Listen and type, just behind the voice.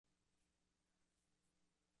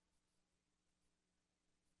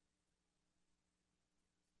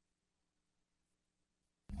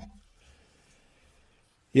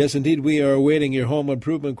Yes, indeed, we are awaiting your home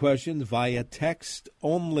improvement questions via text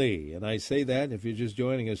only. And I say that, if you're just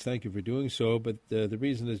joining us, thank you for doing so. But the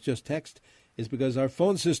reason it's just text is because our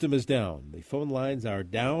phone system is down. The phone lines are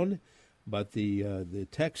down, but the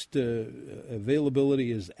text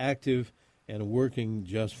availability is active and working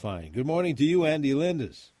just fine. Good morning to you, Andy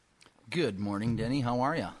Lindus. Good morning, Denny. How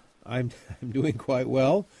are you? I'm doing quite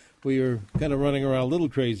well. We are kind of running around a little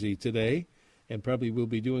crazy today, and probably will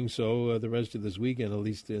be doing so the rest of this weekend, at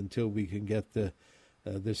least until we can get the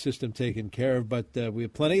system taken care of. But we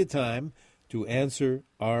have plenty of time to answer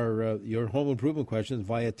your home improvement questions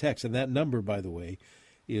via text. And that number, by the way,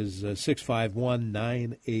 is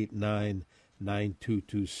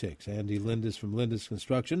 651-989-9226. Andy Lindus from Lindus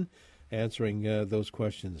Construction answering those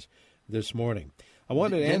questions this morning. I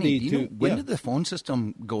wanted Denny, Andy when did the phone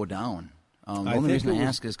system go down? The only reason I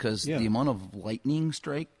ask is because the amount of lightning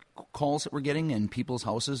strike calls that we're getting in people's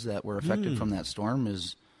houses that were affected from that storm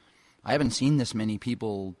is, I haven't seen this many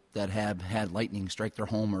people that have had lightning strike their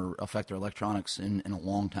home or affect their electronics in a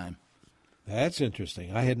long time. That's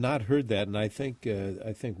interesting. I had not heard that, and I think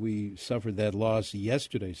we suffered that loss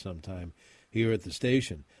yesterday sometime here at the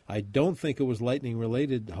station. I don't think it was lightning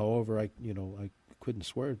related. However, I couldn't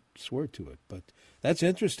swear to it, but that's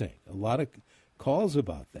interesting. A lot of calls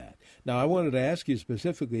about that. Now, I wanted to ask you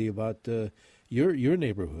specifically about your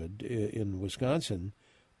neighborhood in Wisconsin.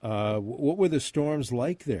 What were the storms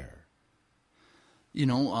like there? In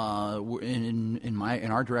our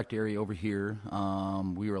direct area over here,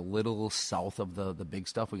 we were a little south of the big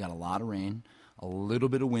stuff. We got a lot of rain, a little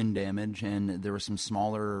bit of wind damage, and there was some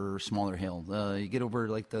smaller hail. You get over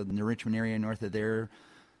like the Richmond area north of there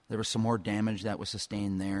was some more damage that was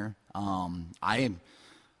sustained there.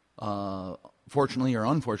 Fortunately or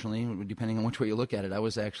unfortunately, depending on which way you look at it, I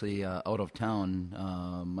was actually out of town.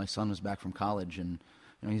 My son was back from college, and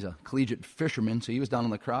he's a collegiate fisherman, so he was down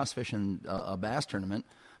on the cross fishing a bass tournament.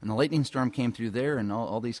 And the lightning storm came through there, and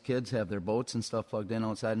all these kids have their boats and stuff plugged in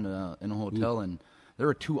outside in a hotel, and there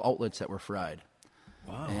were 2 outlets that were fried.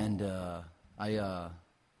 Wow! And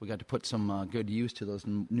we got to put some good use to those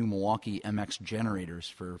new Milwaukee MX generators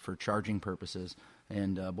for charging purposes.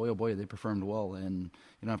 And boy, oh boy, they performed well. And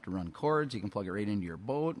you don't have to run cords. You can plug it right into your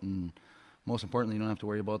boat. And most importantly, you don't have to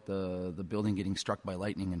worry about the building getting struck by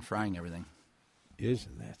lightning and frying everything.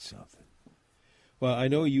 Isn't that something? Well, I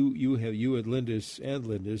know you at Lindus and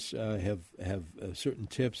Lindus have certain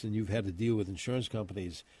tips, and you've had to deal with insurance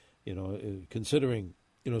companies, considering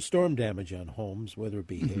storm damage on homes, whether it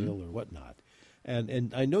be hail or whatnot.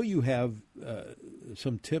 And I know you have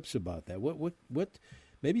some tips about that. What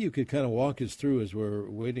maybe you could kind of walk us through as we're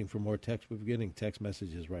waiting for more text. We're getting text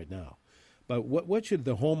messages right now. But what should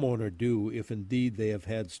the homeowner do if indeed they have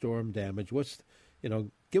had storm damage?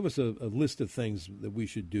 Give us a list of things that we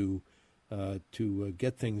should do to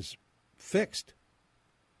get things fixed.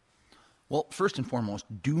 Well, first and foremost,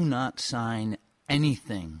 do not sign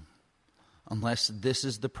anything unless this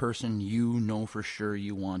is the person you know for sure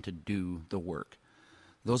you want to do the work.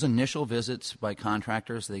 Those initial visits by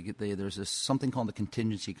contractors, there's something called the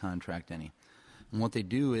contingency contract, Annie. And what they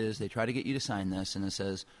do is they try to get you to sign this, and it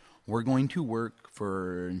says, we're going to work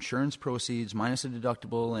for insurance proceeds minus a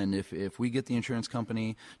deductible, and if we get the insurance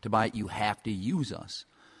company to buy it, you have to use us.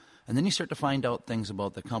 And then you start to find out things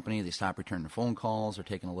about the company. They stop returning phone calls. They're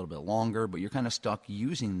taking a little bit longer, but you're kind of stuck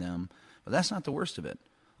using them. But that's not the worst of it.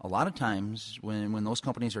 A lot of times when those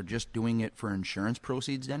companies are just doing it for insurance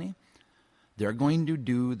proceeds, Denny, they're going to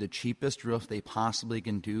do the cheapest roof they possibly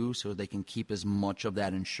can do so they can keep as much of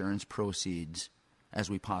that insurance proceeds as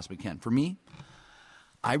we possibly can. For me,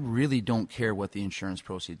 I really don't care what the insurance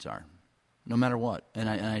proceeds are, no matter what. And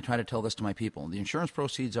I try to tell this to my people. The insurance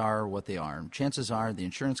proceeds are what they are. Chances are the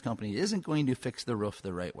insurance company isn't going to fix the roof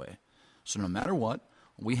the right way. So no matter what,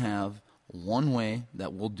 we have one way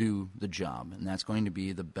that will do the job, and that's going to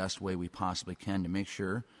be the best way we possibly can to make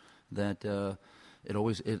sure that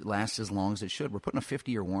it lasts as long as it should. We're putting a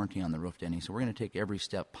 50-year warranty on the roof, Denny, so we're going to take every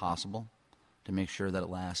step possible to make sure that it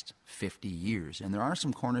lasts 50 years. And there are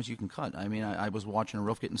some corners you can cut. I mean, I was watching a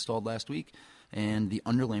roof get installed last week, and the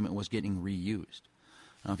underlayment was getting reused.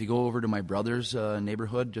 Now, if you go over to my brother's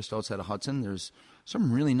neighborhood just outside of Hudson, there's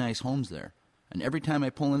some really nice homes there. And every time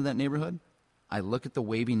I pull into that neighborhood, I look at the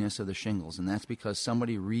waviness of the shingles, and that's because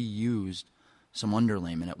somebody reused some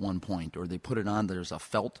underlayment at one point, or they put it on, there's a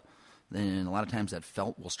felt, then a lot of times that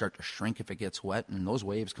felt will start to shrink if it gets wet, and those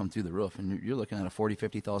waves come through the roof, and you're looking at a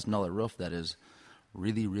 $40,000, $50,000 roof that is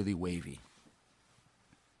really, really wavy.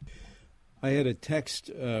 I had a text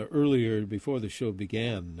earlier before the show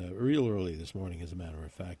began, real early this morning, as a matter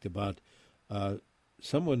of fact, about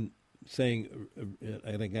someone saying,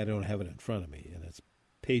 I think I don't have it in front of me, and it's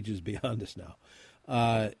pages beyond us now.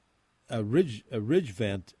 A ridge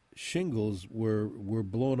vent shingles were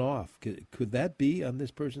blown off. Could that be on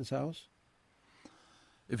this person's house?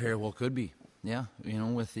 It very well could be. Yeah,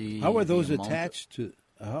 with the how are those attached to?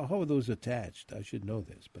 How are those attached? I should know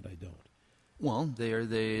this, but I don't. Well,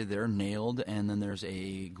 they're nailed, and then there's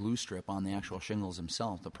a glue strip on the actual shingles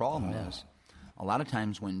themselves. The problem is, a lot of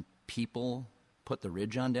times when people put the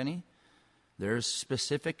ridge on, Denny, there's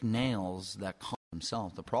specific nails that come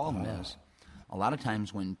themselves. The problem is, a lot of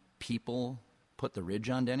times when people put the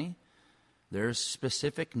ridge on, Denny, there's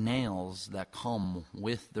specific nails that come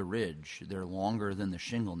with the ridge. They're longer than the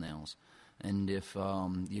shingle nails. And if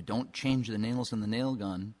you don't change the nails in the nail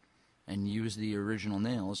gun and use the original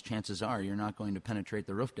nails, chances are you're not going to penetrate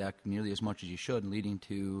the roof deck nearly as much as you should, leading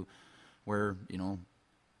to where,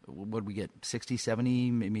 what we get, 60, 70,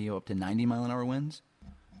 maybe up to 90 mile-an-hour winds?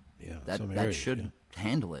 Yeah, that should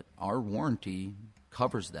handle it. Our warranty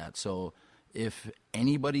covers that. So if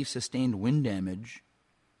anybody sustained wind damage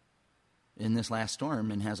in this last storm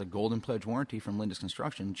and has a golden pledge warranty from Lindus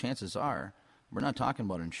Construction, chances are we're not talking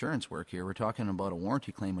about insurance work here. We're talking about a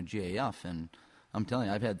warranty claim with GAF. And I'm telling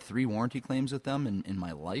you, I've had 3 warranty claims with them in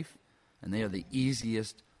my life, and they are the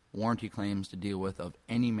easiest warranty claims to deal with of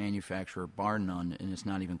any manufacturer, bar none, and it's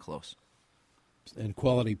not even close. And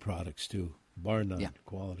quality products, too, bar none, yeah.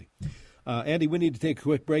 Quality. Andy, we need to take a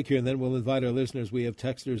quick break here, and then we'll invite our listeners. We have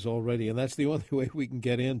texters already, and that's the only way we can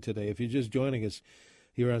get in today. If you're just joining us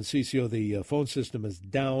here on CCO, the phone system is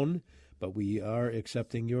down, but we are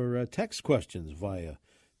accepting your text questions via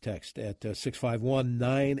text at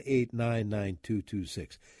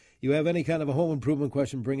 651-989-9226. You have any kind of a home improvement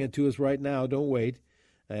question, bring it to us right now. Don't wait.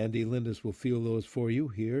 Andy Lindus will field those for you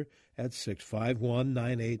here at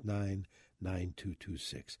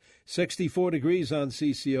 651-989-9226. 64 degrees on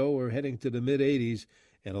CCO. We're heading to the mid-80s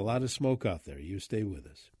and a lot of smoke out there. You stay with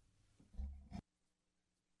us.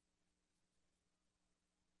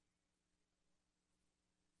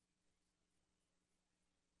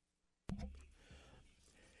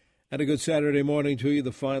 And a good Saturday morning to you,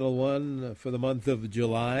 the final one for the month of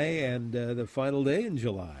July and the final day in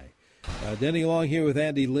July. Denny Long here with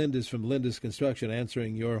Andy Lindus from Lindus Construction,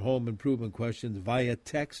 answering your home improvement questions via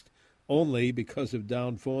text only because of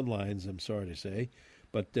down phone lines, I'm sorry to say.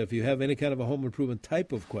 But if you have any kind of a home improvement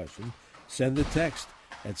type of question, send the text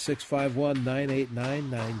at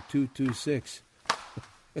 651-989-9226.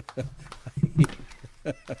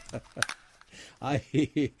 I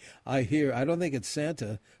hear, I don't think it's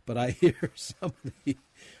Santa, but I hear somebody,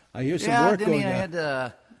 I hear some work Denny, going on. I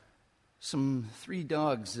had some 3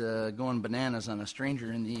 dogs going bananas on a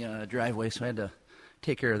stranger in the driveway, so I had to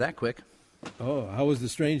take care of that quick. Oh, how was the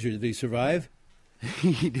stranger? Did he survive?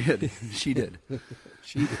 He did. She did.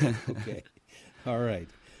 She did. Okay. All right.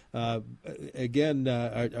 Again,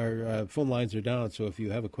 our phone lines are down, so if you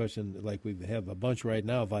have a question, like we have a bunch right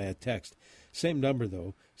now via text, same number,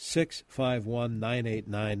 though,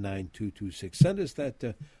 651-989-9226. Send us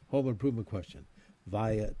that home improvement question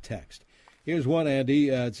via text. Here's one, Andy.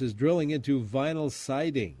 It says, drilling into vinyl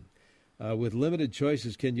siding. With limited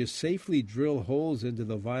choices, can you safely drill holes into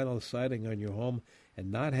the vinyl siding on your home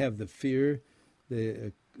and not have the fear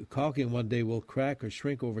the caulking one day will crack or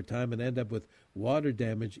shrink over time and end up with water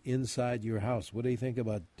damage inside your house? What do you think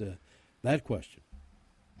about that question?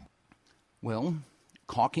 Well,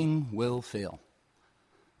 caulking will fail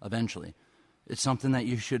eventually. It's something that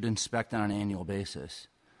you should inspect on an annual basis,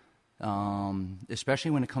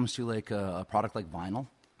 especially when it comes to like a product like vinyl.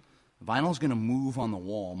 Vinyl is going to move on the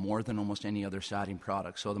wall more than almost any other siding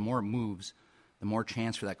product. So the more it moves, the more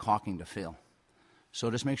chance for that caulking to fail. So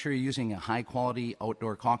just make sure you're using a high-quality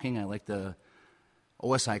outdoor caulking. I like the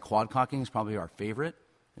OSI quad caulking is probably our favorite.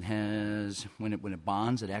 It has, when it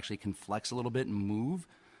bonds, it actually can flex a little bit and move.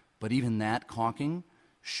 But even that caulking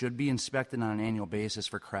should be inspected on an annual basis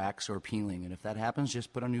for cracks or peeling. And if that happens,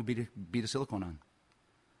 just put a new bead of silicone on.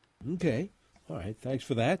 Okay. All right. Thanks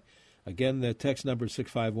for that. Again, the text number is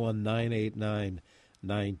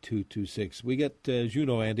 651-989-9226. We get, as you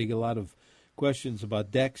know, Andy, a lot of questions about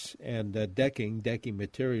decks and decking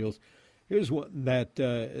materials. Here's one that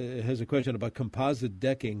has a question about composite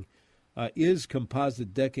decking. Is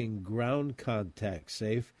composite decking ground contact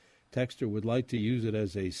safe? Texter would like to use it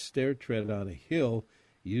as a stair tread on a hill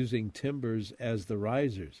using timbers as the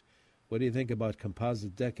risers. What do you think about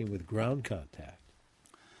composite decking with ground contact?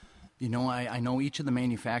 You know, I know each of the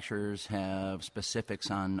manufacturers have specifics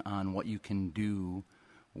on what you can do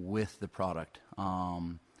with the product.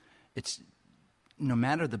 It's no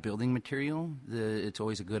matter the building material, it's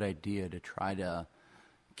always a good idea to try to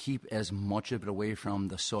keep as much of it away from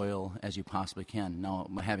the soil as you possibly can. Now,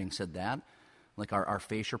 having said that, like our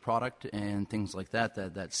fascia product and things like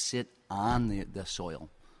that sit on the soil.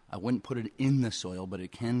 I wouldn't put it in the soil, but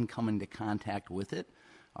it can come into contact with it,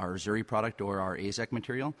 our Zuri product or our AZEC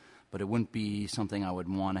material, but it wouldn't be something I would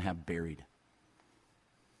want to have buried.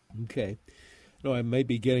 Okay. No, I may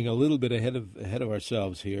be getting a little bit ahead of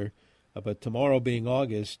ourselves here, but tomorrow being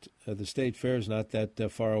August, the state fair is not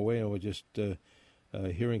that far away, and we're just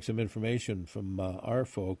hearing some information from our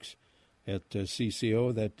folks at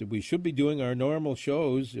CCO that we should be doing our normal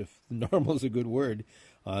shows, if normal is a good word,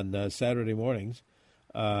 on Saturday mornings.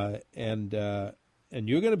 And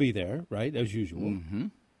you're going to be there, right, as usual. Mm-hmm.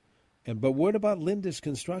 But what about Lindus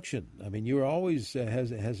Construction? I mean, you're always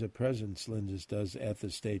has a presence, Lindus does, at the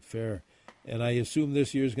state fair, and I assume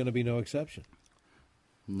this year is going to be no exception.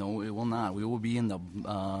 No, it will not. We will be in the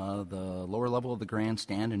lower level of the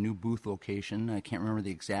grandstand, a new booth location. I can't remember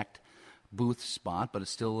the exact booth spot, but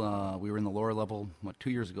it's still we were in the lower level 2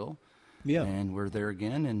 years ago. Yeah, and we're there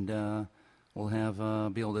again, and we'll have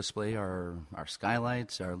be able to display our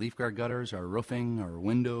skylights, our leaf guard gutters, our roofing, our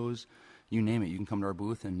windows, you name it. You can come to our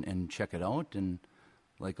booth and check it out. And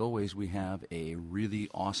like always, we have a really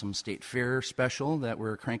awesome state fair special that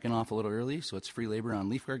we're cranking off a little early. So it's free labor on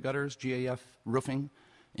leaf guard gutters, GAF roofing,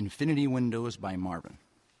 Infinity Windows by Marvin.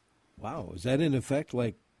 Wow, is that in effect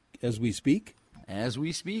like as we speak? As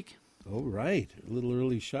we speak. Oh, right. A little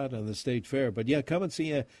early shot on the state fair. But, yeah, come and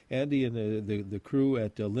see Andy and the crew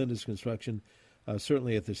at Lindus Construction,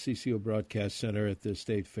 certainly at the CCO Broadcast Center at the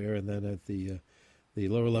state fair, and then at the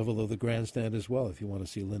lower level of the grandstand as well, if you want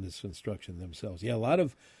to see Lindus Construction themselves. Yeah, a lot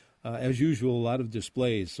of, as usual, a lot of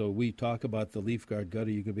displays. So we talk about the leaf guard gutter.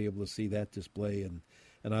 You can be able to see that display.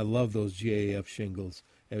 And I love those GAF shingles,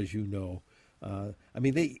 as you know. I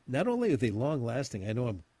mean, they not only are they long-lasting, I know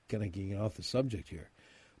I'm kind of getting off the subject here,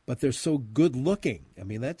 but they're so good looking. I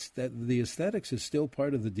mean, the aesthetics is still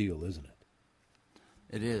part of the deal, isn't it?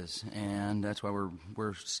 It is, and that's why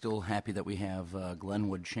we're still happy that we have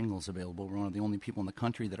Glenwood shingles available. We're one of the only people in the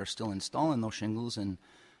country that are still installing those shingles, and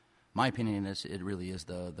my opinion is it really is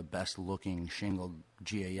the best looking shingle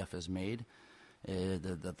GAF has made.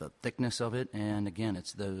 The thickness of it, and again,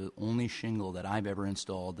 it's the only shingle that I've ever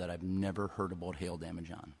installed that I've never heard about hail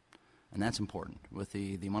damage on. And that's important. With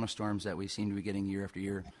the amount of storms that we seem to be getting year after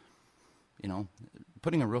year,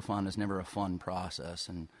 putting a roof on is never a fun process.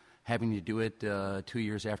 And having to do it 2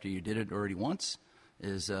 years after you did it already once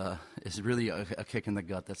is really a kick in the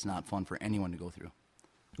gut that's not fun for anyone to go through.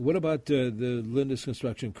 What about the Lindus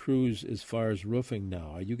Construction crews as far as roofing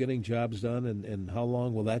now? Are you getting jobs done, and how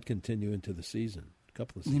long will that continue into the season? A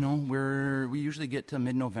couple of seasons. We usually get to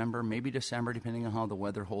mid-November, maybe December, depending on how the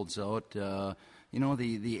weather holds out.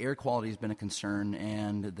 The air quality has been a concern,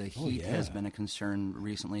 and the heat has been a concern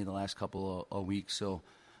recently, the last couple of weeks. So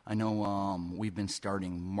I know we've been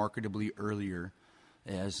starting marketably earlier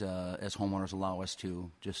as homeowners allow us to,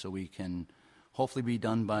 just so we can hopefully be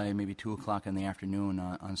done by maybe 2 o'clock in the afternoon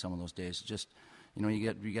on some of those days. Just,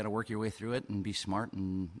 you got to work your way through it and be smart.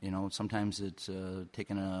 And, sometimes it's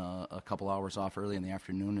taking a couple hours off early in the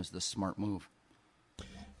afternoon is the smart move.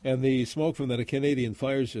 And the smoke from the Canadian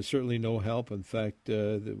fires is certainly no help. In fact,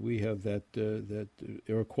 we have that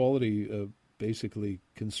air quality basically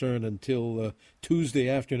concern until Tuesday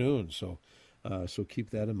afternoon. So keep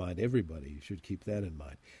that in mind. Everybody should keep that in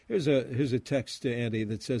mind. Here's a text to Andy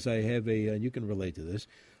that says, I have and you can relate to this,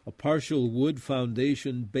 a partial wood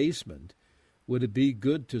foundation basement. Would it be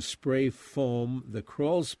good to spray foam the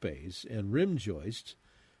crawl space and rim joists?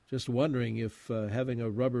 Just wondering if having a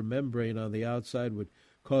rubber membrane on the outside would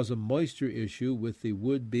cause a moisture issue with the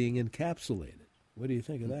wood being encapsulated. What do you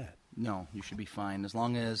think of that? No, you should be fine as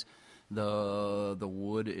long as the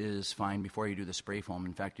wood is fine before you do the spray foam.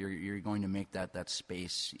 In fact, you're going to make that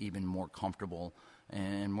space even more comfortable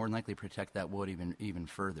and more than likely protect that wood even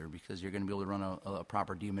further, because you're going to be able to run a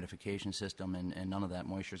proper dehumidification system, and none of that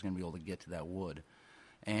moisture is going to be able to get to that wood.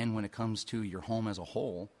 And when it comes to your home as a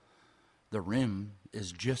whole, the rim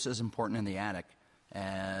is just as important in the attic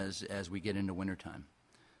as we get into wintertime.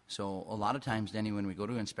 So a lot of times, Danny, when we go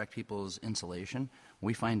to inspect people's insulation,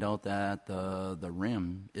 we find out that the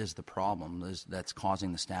rim is the problem that's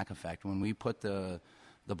causing the stack effect. When we put the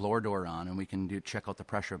blower door on and we can check out the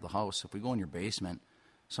pressure of the house, if we go in your basement,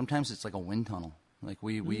 sometimes it's like a wind tunnel. Like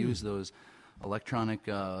we use those electronic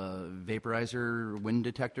vaporizer wind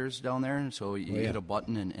detectors down there. So you hit a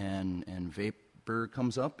button and vapor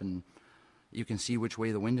comes up, and you can see which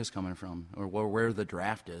way the wind is coming from or where the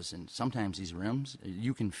draft is. And sometimes these rims,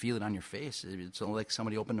 you can feel it on your face. It's like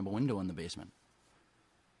somebody opened a window in the basement.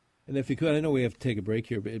 And if you could, I know we have to take a break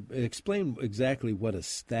here, but explain exactly what a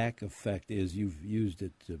stack effect is. You've used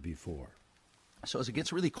it before. So as it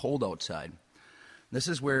gets really cold outside, This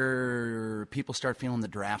is where people start feeling the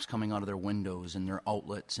drafts coming out of their windows and their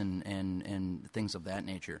outlets and things of that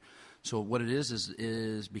nature. So what it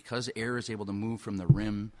is because air is able to move from the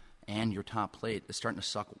rim and your top plate, it's starting to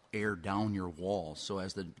suck air down your wall. So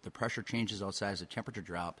as the pressure changes outside, as the temperature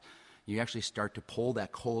drops, you actually start to pull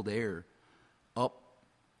that cold air up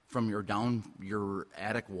from your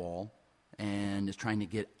attic wall, and is trying to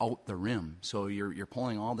get out the rim. So you're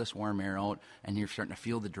pulling all this warm air out, and you're starting to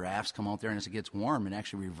feel the drafts come out there. And as it gets warm, an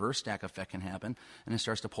actually reverse stack effect can happen, and it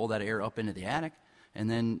starts to pull that air up into the attic. And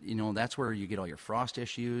then that's where you get all your frost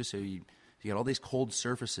issues. So you get all these cold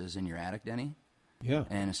surfaces in your attic, Denny. Yeah.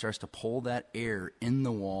 And it starts to pull that air in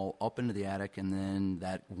the wall up into the attic, and then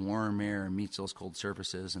that warm air meets those cold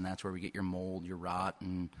surfaces, and that's where we get your mold, your rot,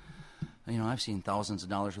 and I've seen thousands of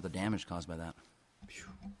dollars worth of damage caused by that.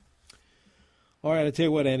 All right, I tell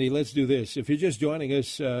you what, Andy, let's do this. If you're just joining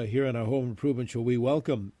us here on our Home Improvement Show, we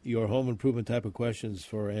welcome your home improvement type of questions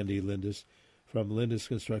for Andy Lindus from Lindus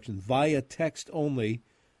Construction via text only.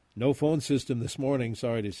 No phone system this morning,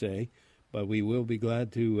 sorry to say, but we will be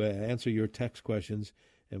glad to answer your text questions,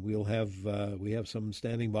 and we have some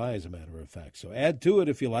standing by, as a matter of fact. So add to it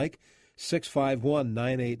if you like.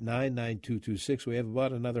 651-989-9226. We have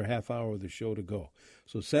about another half hour of the show to go.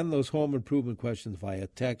 So send those home improvement questions via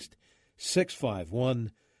text,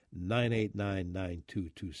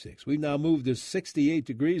 651-989-9226. We've now moved to 68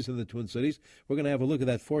 degrees in the Twin Cities. We're going to have a look at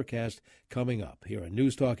that forecast coming up here on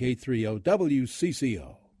News Talk 830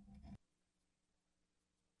 WCCO.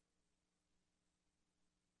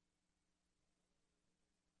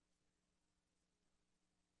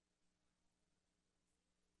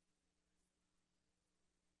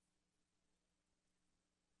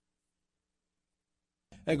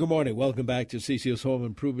 And good morning. Welcome back to CCO's Home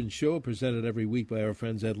Improvement Show, presented every week by our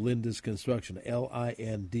friends at Lindus Construction,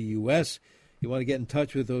 Lindus. You want to get in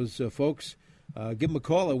touch with those folks, give them a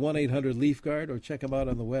call at 1-800-LEAF-GUARD or check them out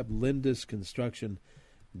on the web,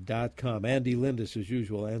 lindusconstruction.com. Andy Lindus, as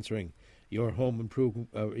usual, answering your home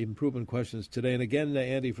improvement questions today. And again,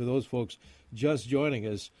 Andy, for those folks just joining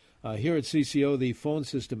us, here at CCO, the phone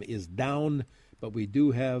system is down, but we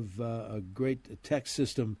do have a great text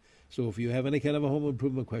system. So if you have any kind of a home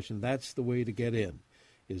improvement question, that's the way to get in,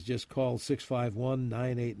 is just call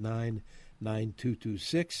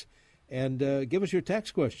 651-989-9226 and give us your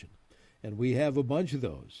text question. And we have a bunch of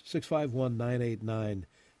those,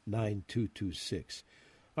 651-989-9226.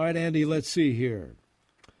 All right, Andy, let's see here.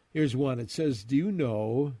 Here's one. It says, do you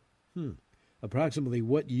know approximately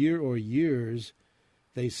what year or years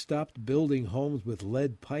they stopped building homes with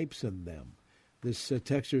lead pipes in them? This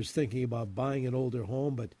texter is thinking about buying an older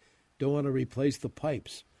home, but don't want to replace the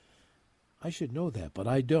pipes. I should know that, but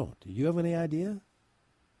I don't. Do you have any idea?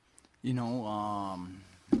 I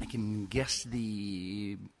can guess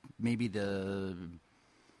maybe the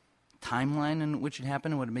timeline in which it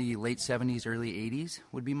happened. Would it be late 70s, early 80s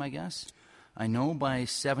would be my guess. I know by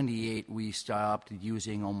 78 we stopped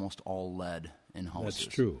using almost all lead in houses.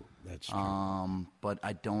 That's true. But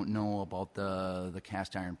I don't know about the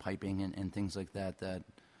cast iron piping and things like that.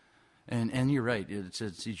 And you're right.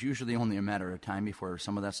 It's usually only a matter of time before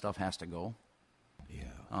some of that stuff has to go.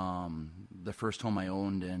 Yeah. The first home I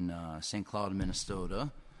owned in St. Cloud,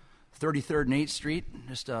 Minnesota, 33rd and 8th Street,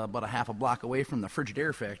 just about a half a block away from the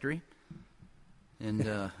Frigidaire factory. And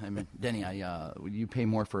Denny, you pay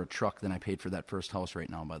more for a truck than I paid for that first house right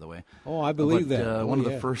now, by the way. Oh, I believe that. One of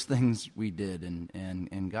the first things we did,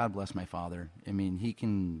 and God bless my father. I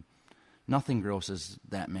mean, nothing grosses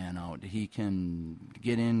that man out. He can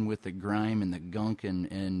get in with the grime and the gunk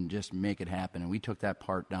and just make it happen. And we took that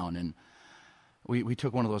part down, and we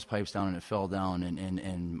took one of those pipes down, and it fell down,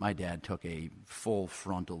 and my dad took a full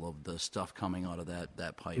frontal of the stuff coming out of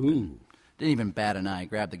that pipe. Ooh. And didn't even bat an eye.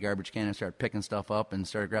 Grabbed the garbage can and started picking stuff up,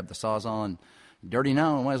 and grabbed the Sawzall, and dirty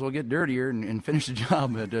now, might as well get dirtier and finish the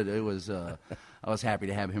job. It was I was happy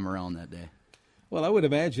to have him around that day. Well, I would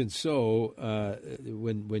imagine so.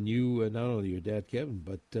 When you, not only your dad Kevin,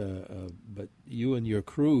 but you and your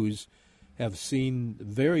crews have seen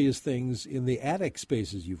various things in the attic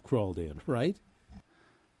spaces you've crawled in, right?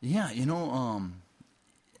 Yeah,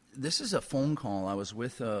 this is a phone call. I was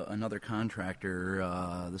with another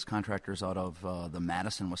contractor. This contractor's out of the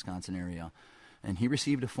Madison, Wisconsin area, and he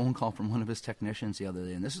received a phone call from one of his technicians the other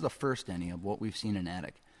day. And this is the first, Denny, of what we've seen in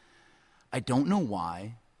attic. I don't know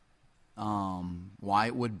why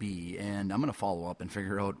it would be, and I'm going to follow up and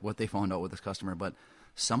figure out what they found out with this customer, but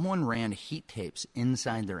someone ran heat tapes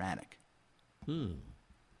inside their attic.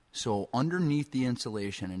 So underneath the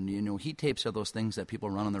insulation, and heat tapes are those things that people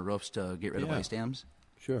run on their roofs to get rid of ice dams.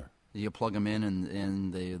 Sure. You plug them in,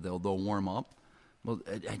 and they'll warm up. Well,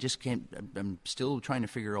 I just can't. I'm still trying to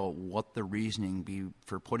figure out what the reasoning be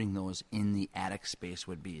for putting those in the attic space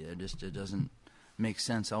would be. It doesn't make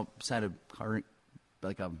sense outside of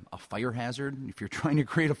like a fire hazard. If you're trying to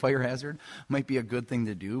create a fire hazard, might be a good thing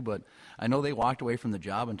to do. But I know they walked away from the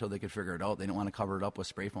job until they could figure it out. They didn't want to cover it up with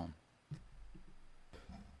spray foam.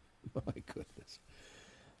 My goodness.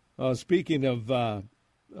 Speaking of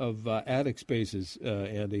attic spaces,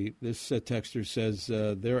 Andy, this texter says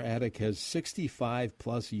their attic has 65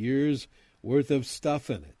 plus years worth of stuff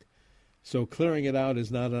in it, so clearing it out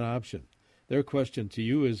is not an option. Their question to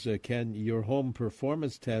you is, can your home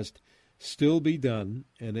performance test still be done,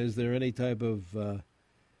 and is there any type of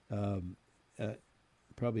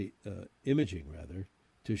imaging, rather,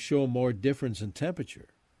 to show more difference in temperature?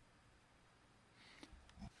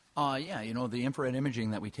 Yeah, the infrared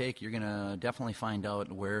imaging that we take, you're going to definitely find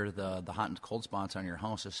out where the hot and cold spots on your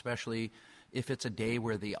house, especially if it's a day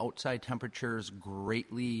where the outside temperature is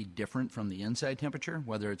greatly different from the inside temperature,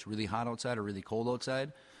 whether it's really hot outside or really cold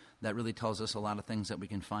outside. That really tells us a lot of things that we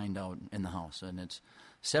can find out in the house. And it's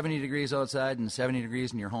 70 degrees outside and 70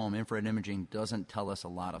 degrees in your home. Infrared imaging doesn't tell us a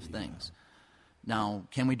lot of things. Now,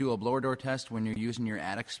 can we do a blower door test when you're using your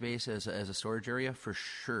attic space as a storage area? For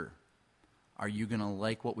sure. Are you going to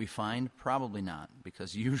like what we find? Probably not,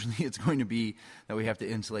 because usually it's going to be that we have to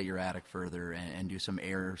insulate your attic further and do some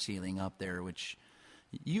air sealing up there, which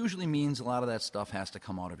usually means a lot of that stuff has to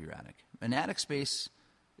come out of your attic. An attic space,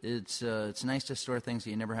 it's nice to store things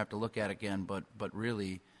that you never have to look at again, but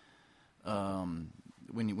really,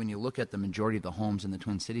 when you look at the majority of the homes in the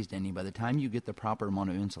Twin Cities, Danny, by the time you get the proper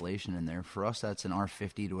amount of insulation in there, for us that's an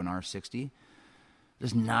R50 to an R60.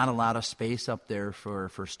 There's not a lot of space up there for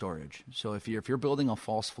storage. So if you're building a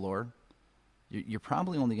false floor, you're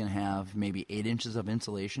probably only going to have maybe 8 inches of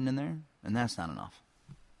insulation in there, and that's not enough.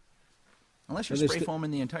 Unless you're spray foaming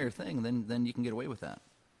the entire thing, then you can get away with that.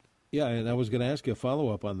 Yeah, and I was going to ask you a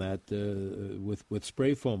follow-up on that with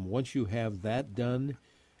spray foam. Once you have that done,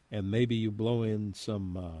 and maybe you blow in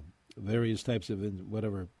some various types of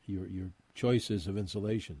whatever your choices of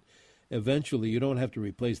insulation, eventually you don't have to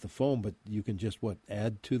replace the foam, but you can just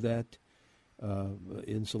add to that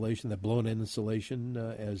insulation, that blown-in insulation,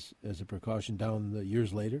 as a precaution down the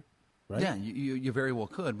years later, right? Yeah, you very well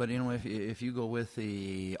could. But if you go with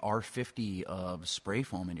the R50 of spray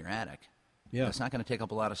foam in your attic, yeah, it's not going to take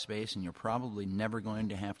up a lot of space, and you're probably never going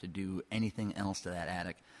to have to do anything else to that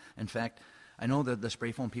attic. In fact, I know that the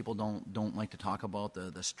spray foam people don't like to talk about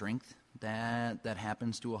the strength that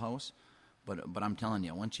happens to a house. But I'm telling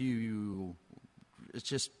you, once it's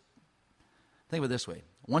just, think of it this way.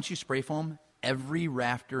 Once you spray foam, every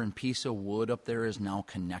rafter and piece of wood up there is now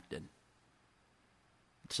connected.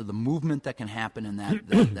 So the movement that can happen in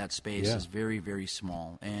that space is very, very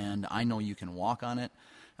small. And I know you can walk on it.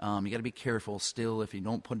 You got to be careful still. If you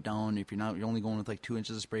don't put down, if you're only going with like 2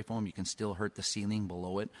 inches of spray foam, you can still hurt the ceiling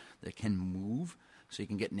below it. That can move, so you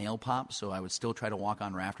can get nail pops. So I would still try to walk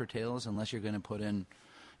on rafter tails unless you're going to put in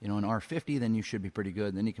an R50, then you should be pretty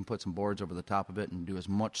good. Then you can put some boards over the top of it and do as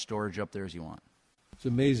much storage up there as you want. It's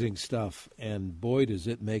amazing stuff, and boy, does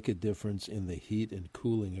it make a difference in the heat and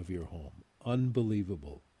cooling of your home.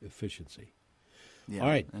 Unbelievable efficiency. Yeah. All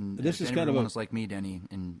right, and this is kind of everyone is like me, Denny,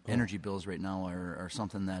 and energy bills right now are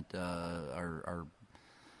something that are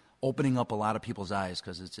opening up a lot of people's eyes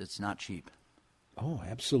because it's not cheap. Oh,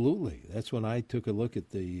 absolutely. That's when I took a look at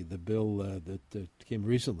the bill that came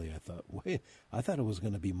recently. I thought it was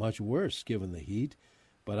going to be much worse given the heat.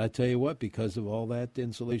 But I tell you what, because of all that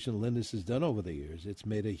insulation Lindus has done over the years, it's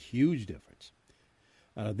made a huge difference.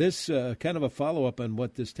 This kind of a follow-up on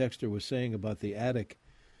what this texter was saying about the attic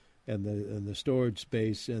and the storage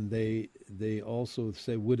space, and they also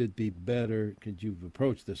say, would it be better, because you've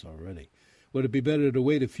approached this already, would it be better to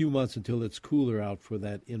wait a few months until it's cooler out for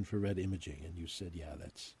that infrared imaging? And you said,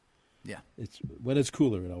 it's when it's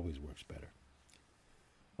cooler, it always works better.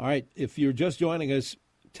 All right, if you're just joining us,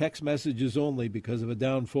 text messages only because of a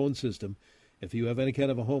down phone system. If you have any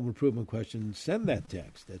kind of a home improvement question, send that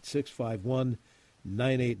text at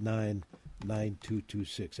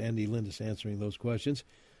 651-989-9226. Andy Lindus answering those questions.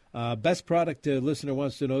 Best product listener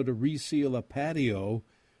wants to know to reseal a patio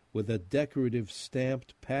with a decorative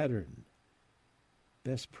stamped pattern.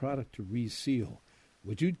 Best product to reseal.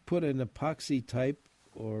 Would you put an epoxy type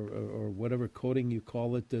or whatever coating you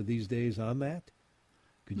call it these days on that?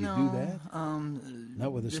 Could you do that?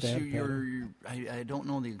 Not with a stamp pattern? I don't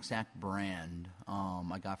know the exact brand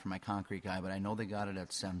I got from my concrete guy, but I know they got it at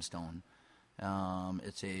Semstone.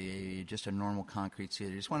 It's just a normal concrete seal.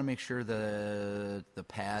 You just want to make sure the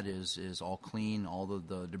pad is all clean, all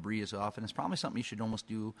the debris is off, and it's probably something you should almost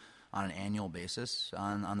do on an annual basis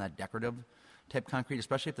on that decorative type concrete,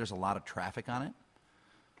 especially if there's a lot of traffic on it.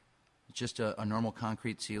 It's just a normal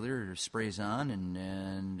concrete sealer. It sprays on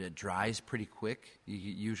and it dries pretty quick. You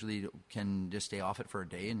usually can just stay off it for a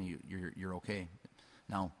day and you're okay.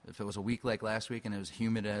 Now, if it was a week like last week and it was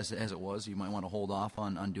humid as it was, you might want to hold off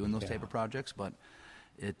on doing those type of projects. But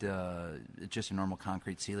it's just a normal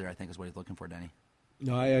concrete sealer, I think, is what he's looking for, Denny.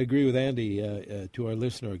 No, I agree with Andy. To our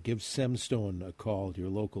listener, give Semstone a call, your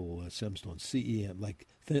local Semstone, CEM, like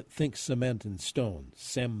think cement and stone,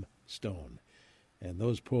 Semstone. And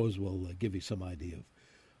those pros will give you some idea of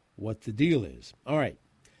what the deal is. All right.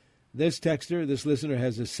 This listener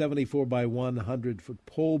has a 74 by 100-foot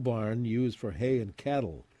pole barn used for hay and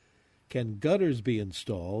cattle. Can gutters be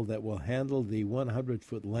installed that will handle the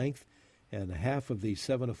 100-foot length and half of the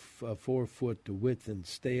 74-foot width and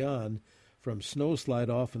stay on from snow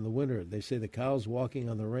slide off in the winter? They say the cows walking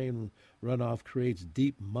on the rain runoff creates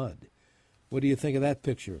deep mud. What do you think of that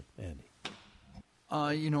picture, Andy?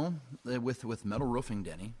 With metal roofing,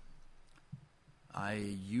 Denny, I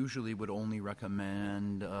usually would only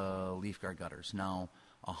recommend leaf guard gutters. Now,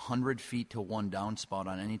 100 feet to one downspout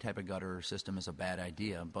on any type of gutter system is a bad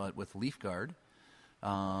idea, but with leaf guard,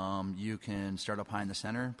 you can start up high in the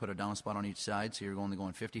center, put a downspout on each side, so you're only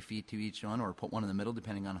going 50 feet to each one, or put one in the middle,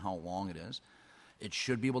 depending on how long it is. It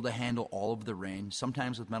should be able to handle all of the rain.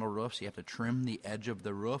 Sometimes with metal roofs, you have to trim the edge of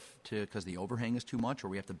the roof because the overhang is too much, or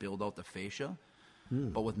we have to build out the fascia.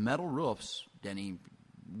 But with metal roofs, Denny,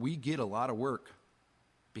 we get a lot of work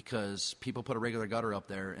because people put a regular gutter up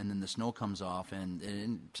there, and then the snow comes off,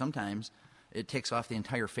 and sometimes it takes off the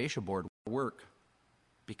entire fascia board work.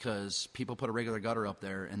 Because people put a regular gutter up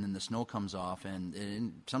there, and then the snow comes off,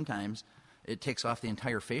 and sometimes it takes off the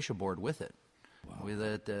entire fascia board with it.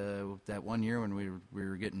 Wow. That one year when we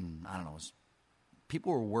were getting,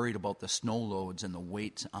 people were worried about the snow loads and the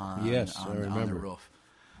weights on the roof.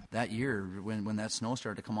 That year, when that snow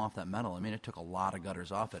started to come off that metal, it took a lot of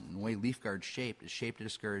gutters off it. And the way leaf guard's shaped is shaped to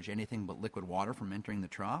discourage anything but liquid water from entering the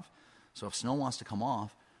trough. So if snow wants to come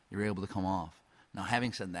off, you're able to come off. Now,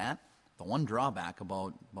 having said that, the one drawback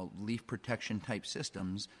about leaf protection type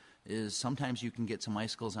systems is sometimes you can get some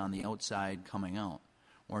icicles on the outside coming out.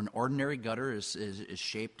 Or an ordinary gutter is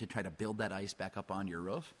shaped to try to build that ice back up onto your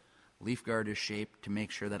roof. Leaf guard is shaped to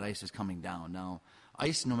make sure that ice is coming down. Now,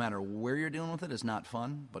 ice, no matter where you're dealing with it, is not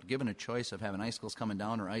fun. But given a choice of having icicles coming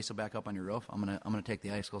down or ice back up on your roof, I'm gonna take the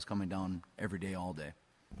icicles coming down every day, all day.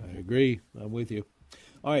 I agree. I'm with you.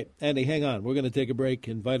 All right, Andy, hang on. We're going to take a break,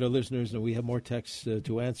 invite our listeners, and we have more texts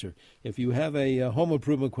to answer. If you have a home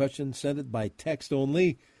improvement question, send it by text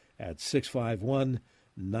only at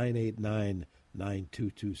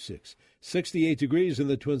 651-989-9226. 68 degrees in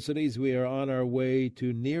the Twin Cities. We are on our way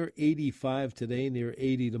to near 85 today, near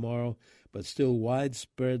 80 tomorrow, but still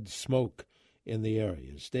widespread smoke in the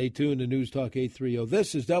area. Stay tuned to News Talk 830.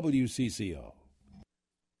 This is WCCO.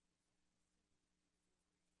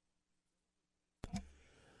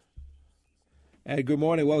 And good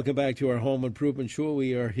morning. Welcome back to our Home Improvement Show.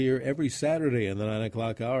 We are here every Saturday in the 9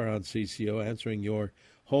 o'clock hour on CCO answering your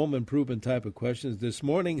home improvement type of questions. This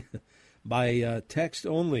morning by text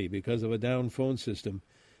only because of a down phone system.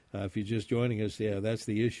 If you're just joining us, that's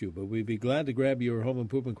the issue. But we'd be glad to grab your home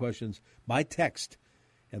improvement questions by text.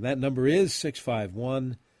 And that number is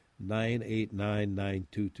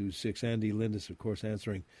 651-989-9226. Andy Lindus, of course,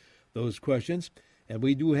 answering those questions. And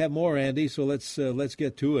we do have more, Andy, so let's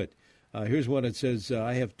get to it. Here's one. It says,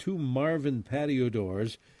 I have 2 Marvin patio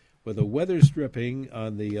doors where the weather stripping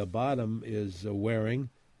on the bottom is wearing,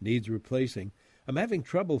 needs replacing. I'm having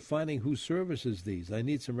trouble finding who services these. I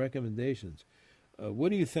need some recommendations. What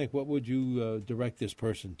do you think? What would you direct this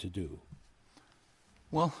person to do?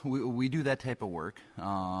 Well, we do that type of work.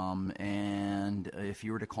 And if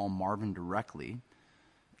you were to call Marvin directly,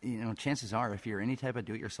 chances are, if you're any type of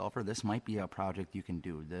do-it-yourselfer, this might be a project you can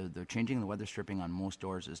do. The changing the weather stripping on most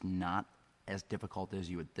doors is not as difficult as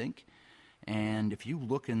you would think. And if you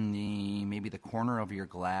look in maybe the corner of your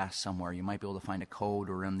glass somewhere, you might be able to find a code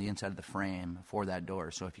or in the inside of the frame for that door.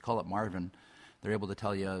 So if you call up Marvin, they're able to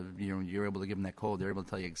tell you, you're able to give them that code. They're able to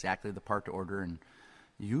tell you exactly the part to order. And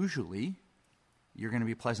usually you're going to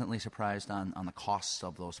be pleasantly surprised on the costs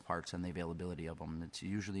of those parts and the availability of them. It's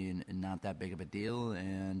usually not that big of a deal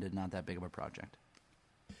and not that big of a project.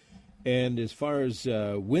 And as far as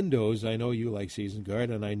windows, I know you like Season Guard,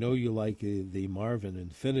 and I know you like the Marvin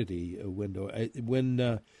Infinity window.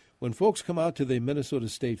 When folks come out to the Minnesota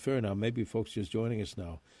State Fair now, maybe folks just joining us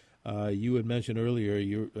now, you had mentioned earlier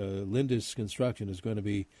your Lindus Construction is going to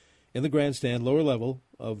be in the grandstand, lower level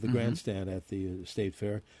of the grandstand at the State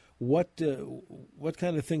Fair. What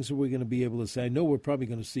kind of things are we going to be able to say? I know we're probably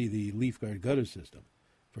going to see the leaf guard gutter system,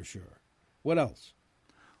 for sure. What else?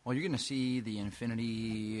 Well, you're going to see the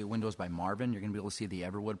Infinity Windows by Marvin. You're going to be able to see the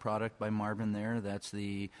Everwood product by Marvin there. That's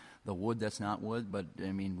the wood that's not wood, but,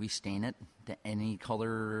 I mean, we stain it to any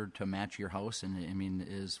color to match your house. And, I mean,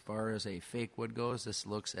 as far as a fake wood goes, this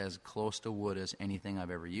looks as close to wood as anything I've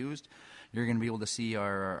ever used. You're going to be able to see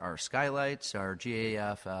our skylights, our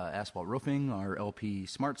GAF asphalt roofing, our LP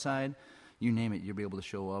Smart Side. You name it, you'll be able to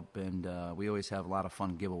show up. And we always have a lot of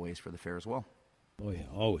fun giveaways for the fair as well. Oh, yeah,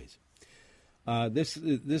 always.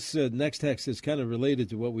 This next text is kind of related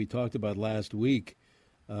to what we talked about last week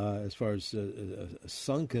as far as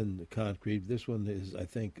sunken concrete. This one is, I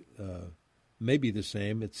think, maybe the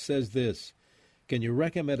same. It says this: can you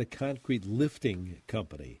recommend a concrete lifting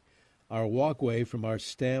company? Our walkway from our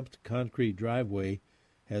stamped concrete driveway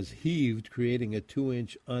has heaved, creating a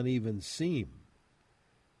 2-inch uneven seam.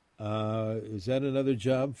 Is that another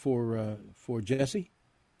job for Jesse?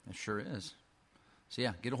 It sure is. So,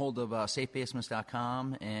 yeah, get a hold of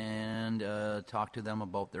safebasements.com and talk to them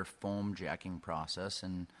about their foam jacking process.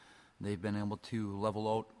 And they've been able to level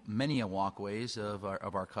out many walkways of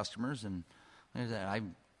our customers. And like I said, I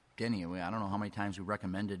don't know how many times we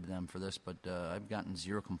recommended them for this, but I've gotten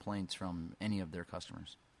zero complaints from any of their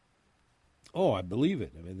customers. Oh, I believe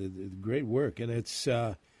it. I mean, the great work. And it's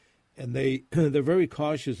and they're very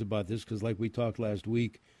cautious about this because, like we talked last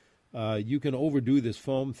week, you can overdo this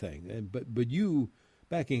foam thing. But you,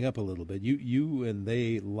 backing up a little bit, you and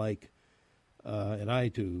they like, and I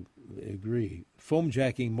too agree, foam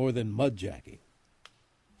jacking more than mud jacking.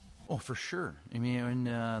 Oh, for sure. I mean,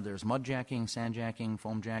 there's mud jacking, sand jacking,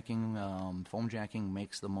 foam jacking. Foam jacking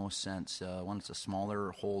makes the most sense. One, it's a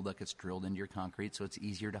smaller hole that gets drilled into your concrete, so it's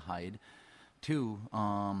easier to hide. Two,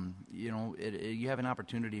 you have an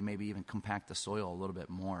opportunity to maybe even compact the soil a little bit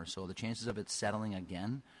more, so the chances of it settling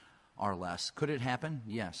again are less. Could it happen?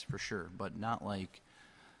 Yes, for sure, but not like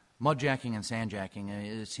mud jacking and sand jacking.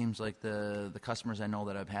 It seems like the customers I know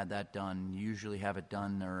that have had that done usually have it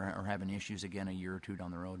done or are having issues again a year or two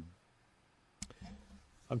down the road.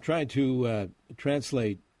 I'm trying to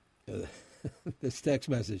translate this text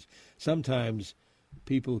message. Sometimes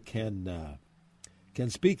people can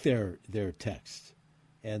speak their text,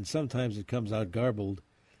 and sometimes it comes out garbled.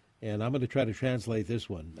 And I'm going to try to translate this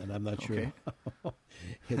one, and I'm not sure.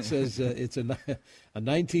 It says it's a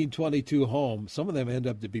 1922 home. Some of them end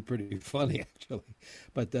up to be pretty funny, actually.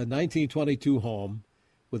 But a 1922 home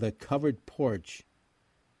with a covered porch,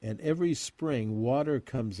 and every spring water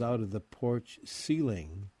comes out of the porch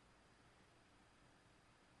ceiling.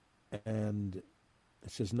 And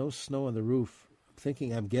it says no snow on the roof. I'm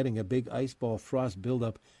thinking I'm getting a big ice ball frost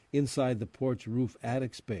buildup inside the porch roof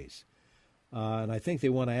attic space. And I think they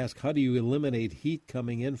want to ask, how do you eliminate heat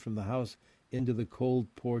coming in from the house into the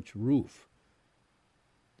cold porch roof?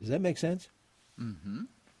 Does that make sense? Mm-hmm.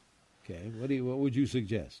 Okay. What would you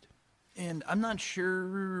suggest? And I'm not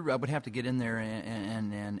sure. I would have to get in there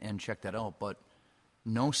and check that out. But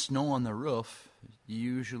no snow on the roof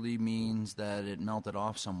usually means that it melted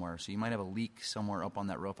off somewhere. So you might have a leak somewhere up on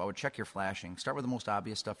that roof. I would check your flashing. Start with the most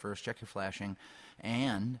obvious stuff first. Check your flashing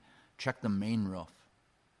and check the main roof.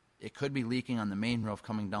 It could be leaking on the main roof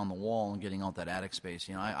coming down the wall and getting out that attic space.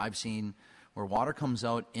 You know, I've seen where water comes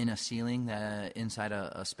out in a ceiling inside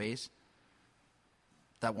a space.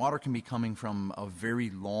 That water can be coming from a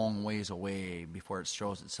very long ways away before it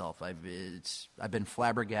shows itself. I've been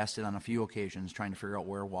flabbergasted on a few occasions trying to figure out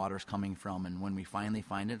where water's coming from, and when we finally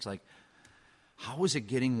find it, it's like, how is it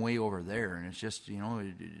getting way over there? And it's just,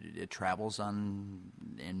 it travels on,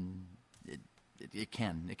 and it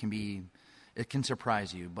can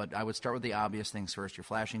surprise you. But I would start with the obvious things first. Your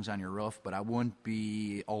flashing's on your roof, but I wouldn't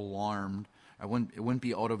be alarmed. It wouldn't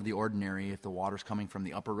be out of the ordinary if the water's coming from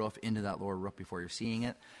the upper roof into that lower roof before you're seeing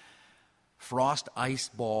it. Frost ice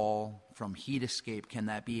ball from heat escape, can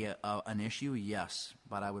that be an issue? Yes,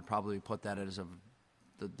 but I would probably put that as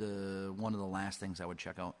one of the last things I would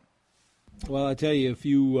check out. Well, I tell you, if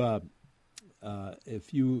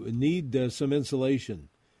you need some insulation,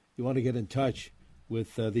 you want to get in touch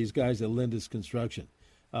with these guys at Lindus Construction.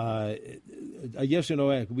 Yes or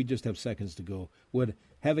no, we just have seconds to go. Would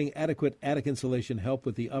having adequate attic insulation help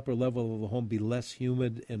with the upper level of the home be less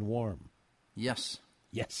humid and warm? Yes.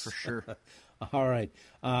 Yes. For sure. All right.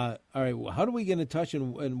 All right. Well, how do we get in touch,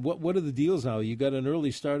 and what are the deals now? You got an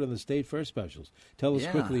early start on the State Fair specials. Tell us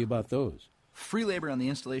quickly about those. Free labor on the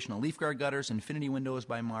installation of leaf guard gutters, Infinity Windows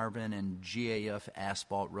by Marvin, and GAF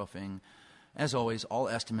asphalt roofing. As always, all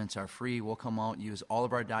estimates are free. We'll come out, use all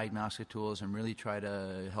of our diagnostic tools, and really try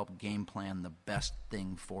to help game plan the best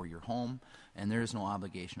thing for your home. And there is no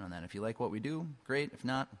obligation on that. If you like what we do, great. If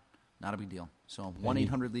not, not a big deal. So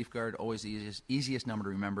 1-800-LEAF-GUARD, always the easiest number to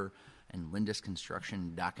remember. and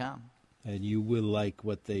lindusconstruction.com. And you will like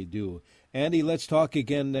what they do. Andy, let's talk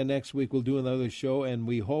again next week. We'll do another show, and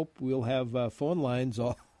we hope we'll have phone lines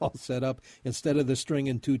all set up instead of the string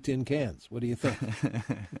and 2 tin cans. What do you think?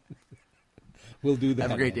 We'll do that.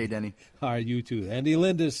 Have a great day, Denny. All right, you too. Andy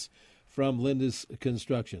Lindus from Lindus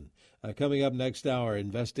Construction. Coming up next hour,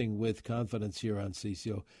 Investing with Confidence here on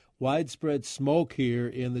CCO. Widespread smoke here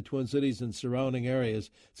in the Twin Cities and surrounding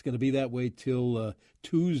areas. It's going to be that way till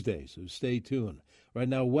Tuesday, so stay tuned. Right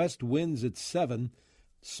now, west winds at 7,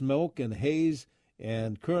 smoke and haze,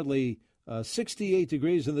 and currently 68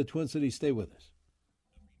 degrees in the Twin Cities. Stay with us.